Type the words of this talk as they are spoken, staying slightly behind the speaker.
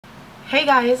Hey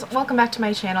guys, welcome back to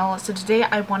my channel. So today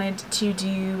I wanted to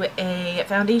do a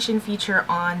foundation feature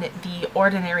on the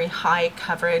Ordinary High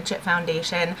Coverage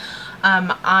Foundation.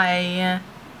 I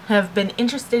have been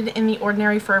interested in the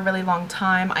Ordinary for a really long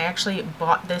time. I actually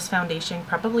bought this foundation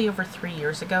probably over 3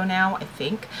 years ago now, I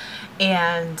think.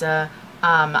 And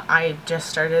I just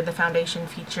started the foundation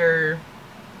feature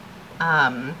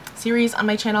series on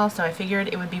my channel, so I figured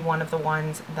it would be one of the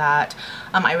ones that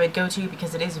I would go to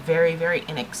because it is very, very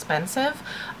inexpensive.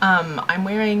 I'm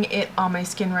wearing it on my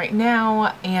skin right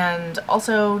now, and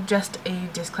also just a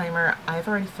disclaimer, I've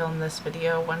already filmed this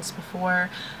video once before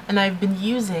and I've been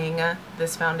using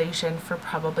this foundation for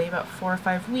probably about 4 or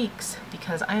 5 weeks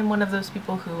because I am one of those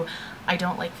people who I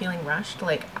don't like feeling rushed.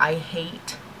 Like, I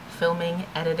hate filming,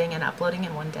 editing, and uploading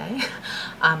in one day.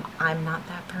 I'm not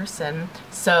that person,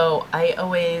 so I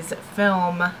always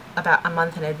film about a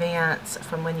month in advance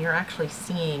from when you're actually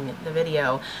seeing the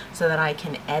video so that I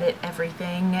can edit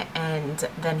everything, and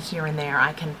then here and there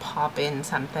I can pop in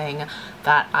something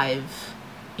that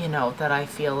that I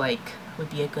feel like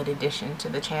would be a good addition to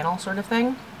the channel, sort of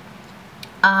thing.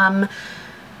 But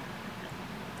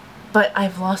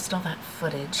I've lost all that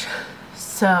footage,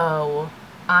 so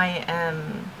I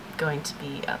am going to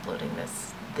be uploading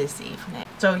this evening.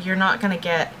 So you're not going to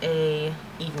get a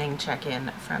evening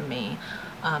check-in from me,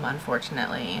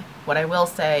 unfortunately. What I will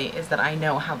say is that I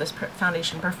know how this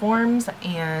foundation performs,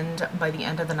 and by the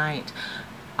end of the night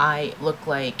I look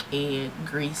like a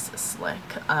grease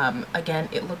slick. Again,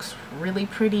 it looks really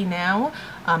pretty now.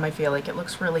 I feel like it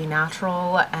looks really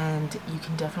natural, and you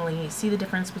can definitely see the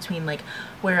difference between like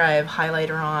where I have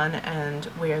highlighter on and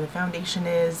where the foundation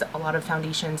is. A lot of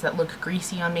foundations that look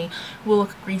greasy on me will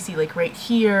look greasy like right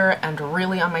here and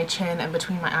really on my chin and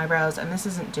between my eyebrows, and this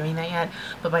isn't doing that yet,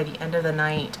 but by the end of the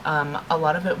night a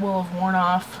lot of it will have worn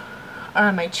off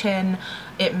around my chin.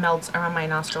 It melts around my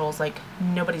nostrils like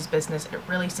nobody's business. It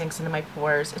really sinks into my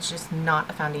pores. It's just not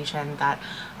a foundation that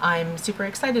I'm super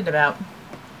excited about.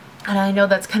 And I know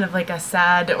that's kind of like a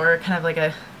sad or kind of like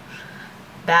a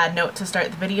bad note to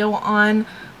start the video on,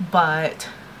 but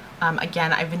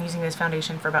again, I've been using this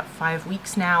foundation for about 5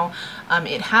 weeks now.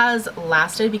 It has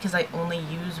lasted because I only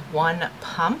use one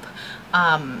pump,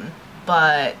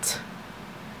 but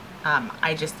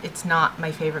it's not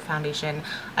my favorite foundation.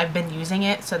 I've been using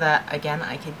it so that, again,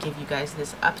 I could give you guys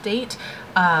this update,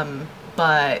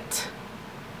 but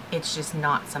it's just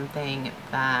not something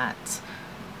that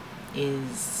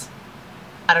is,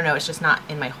 I don't know, it's just not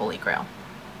in my holy grail.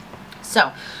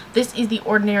 So this is the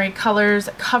Ordinary Colors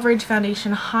Coverage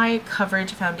Foundation High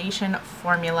Coverage Foundation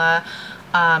Formula.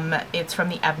 It's from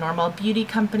the Abnormal Beauty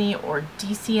Company, or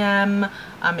DCM.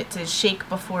 It says shake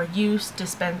before use,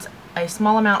 dispense a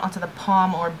small amount onto the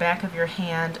palm or back of your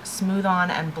hand, smooth on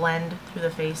and blend through the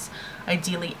face,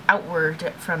 ideally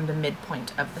outward from the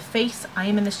midpoint of the face. I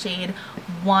am in the shade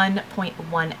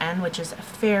 1.1N, which is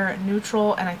fair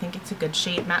neutral, and I think it's a good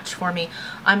shade match for me.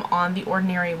 I'm on the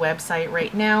Ordinary website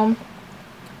right now.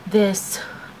 This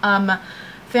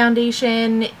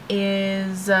foundation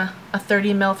is a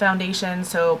 30 ml foundation,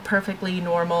 so perfectly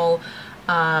normal.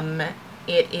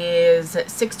 It is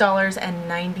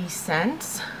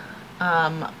 $6.90,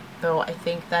 though I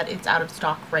think that it's out of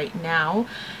stock right now.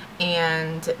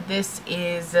 And this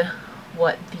is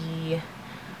what the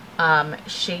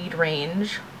shade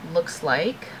range looks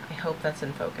like. I hope that's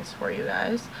in focus for you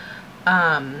guys.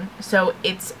 So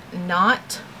it's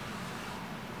not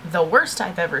the worst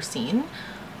I've ever seen,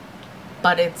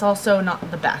 but it's also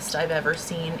not the best I've ever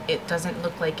seen. It doesn't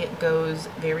look like it goes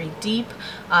very deep.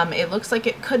 It looks like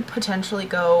it could potentially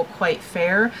go quite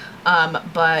fair,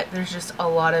 but there's just a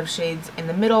lot of shades in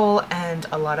the middle, and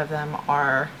a lot of them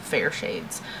are fair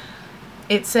shades.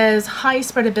 It says high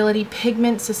spreadability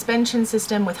pigment suspension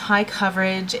system with high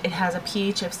coverage. It has a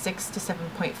pH of 6 to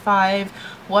 7.5,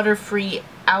 water-free,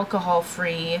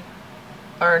 alcohol-free,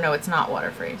 or no, it's not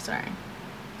water-free, sorry.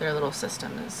 Their little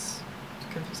system is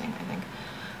confusing, I think.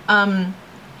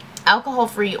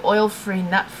 Alcohol-free, oil-free,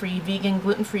 nut-free, vegan,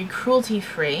 gluten-free,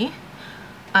 cruelty-free.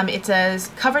 It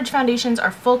says coverage foundations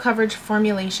are full coverage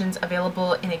formulations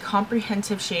available in a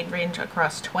comprehensive shade range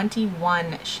across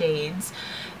 21 shades.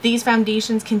 These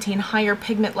foundations contain higher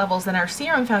pigment levels than our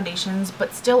serum foundations,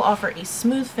 but still offer a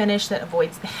smooth finish that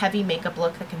avoids the heavy makeup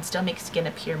look that can still make skin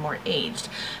appear more aged.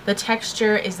 The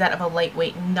texture is that of a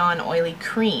lightweight, non-oily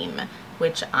cream,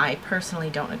 which I personally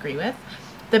don't agree with.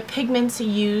 The pigments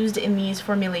used in these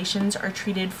formulations are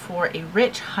treated for a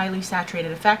rich, highly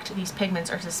saturated effect. These pigments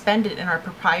are suspended in our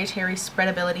proprietary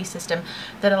spreadability system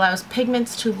that allows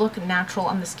pigments to look natural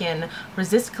on the skin,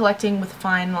 resist collecting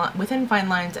within fine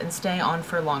lines, and stay on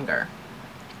for longer.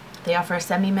 They offer a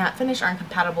semi-matte finish, are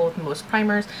compatible with most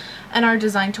primers, and are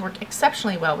designed to work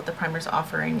exceptionally well with the primers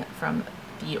offering from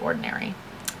The Ordinary.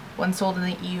 When sold in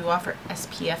the EU, offer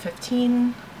SPF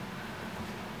 15.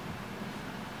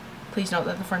 Please note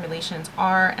that the formulations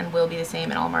are and will be the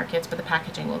same in all markets, but the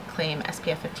packaging will claim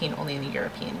SPF 15 only in the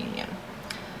European Union.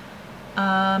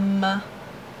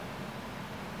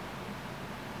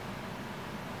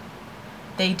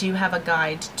 They do have a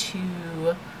guide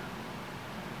to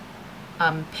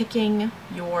picking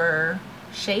your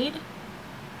shade,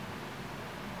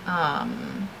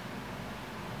 and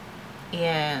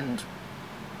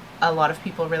a lot of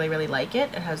people really like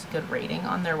it. It has a good rating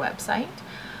on their website.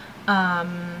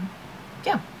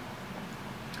 Yeah,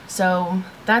 so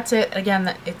that's it.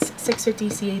 Again, it's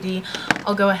 $6.50 CAD.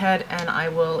 I'll go ahead and I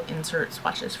will insert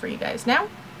swatches for you guys now.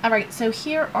 Alright, so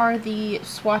here are the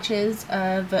swatches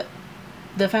of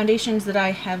the foundations that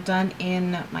I have done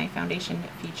in my foundation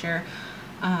feature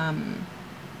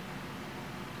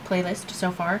playlist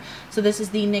so far. So this is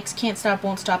the NYX Can't Stop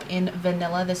Won't Stop in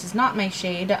Vanilla. This is not my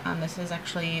shade. This is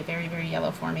actually very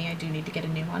yellow for me. I do need to get a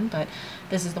new one, but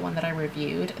this is the one that I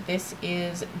reviewed. This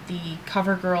is the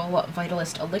CoverGirl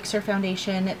Vitalist Elixir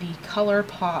Foundation, the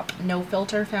ColourPop No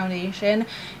Filter Foundation,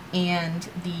 and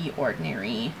the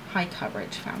Ordinary High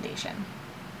Coverage Foundation.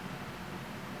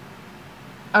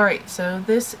 Alright, so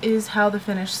this is how the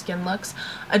finished skin looks.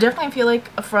 I definitely feel like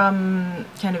from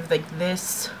kind of like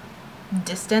this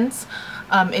distance,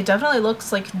 it definitely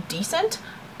looks like decent.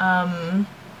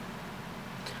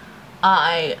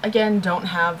 I, again, don't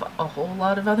have a whole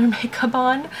lot of other makeup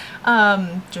on,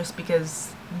 just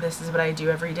because this is what I do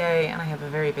every day and I have a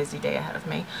very busy day ahead of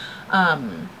me.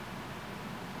 I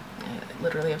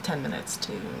literally have 10 minutes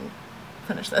to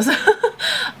finish this.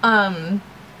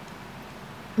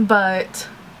 But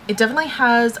it definitely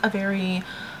has a very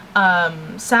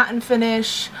satin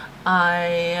finish.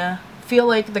 I feel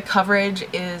like the coverage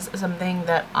is something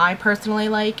that I personally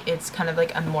like. It's kind of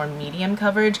like a more medium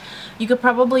coverage. You could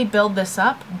probably build this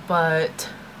up, but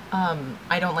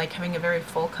I don't like having a very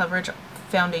full coverage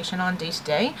foundation on day to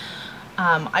day.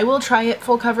 I will try it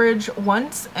full coverage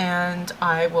once, and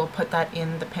I will put that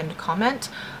in the pinned comment.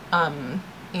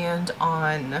 And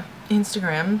on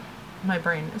Instagram, my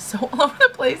brain is so all over the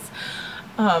place.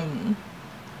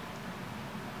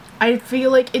 I feel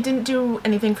like it didn't do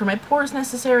anything for my pores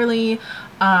necessarily.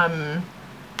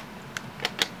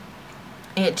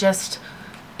 It just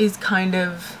is kind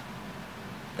of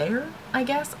there, I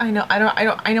guess. I know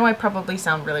I probably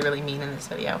sound really mean in this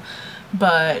video,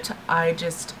 but I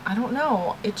don't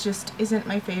know. It just isn't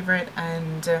my favorite,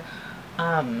 and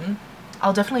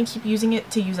I'll definitely keep using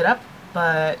it to use it up,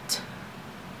 but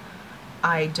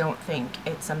I don't think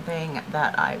it's something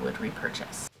that I would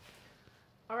repurchase.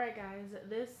 Alright guys,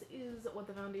 this is what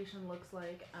the foundation looks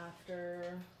like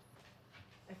after,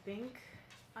 I think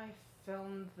I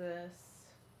filmed this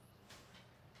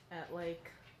at like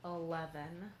 11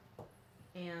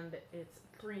 and it's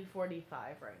 3:45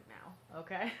 right now,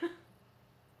 okay?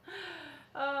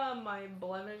 My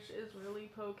blemish is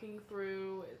really poking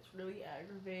through, it's really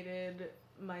aggravated,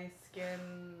 my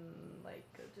skin, like,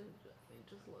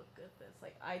 just look at this,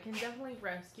 like, I can definitely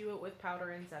rescue it with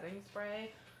powder and setting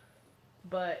spray,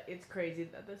 but it's crazy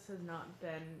that this has not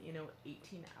been, you know,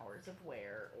 18 hours of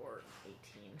wear, or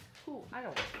 18, ooh, I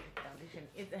don't want to foundation,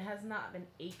 it has not been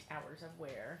 8 hours of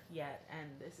wear yet,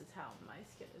 and this is how my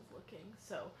skin is looking,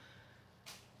 so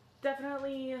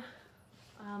definitely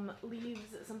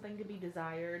leaves something to be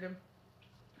desired.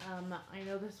 I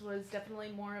know this was definitely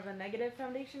more of a negative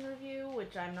foundation review,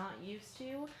 which I'm not used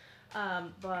to,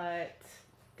 but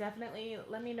definitely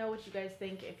let me know what you guys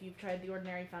think if you've tried the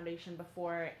Ordinary foundation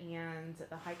before and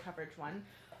the high coverage one,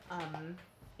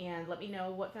 and let me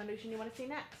know what foundation you want to see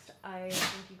next. I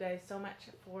thank you guys so much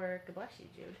for, God bless you,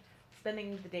 Jude,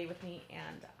 spending the day with me,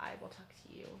 and I will talk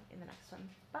to you in the next one.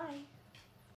 Bye!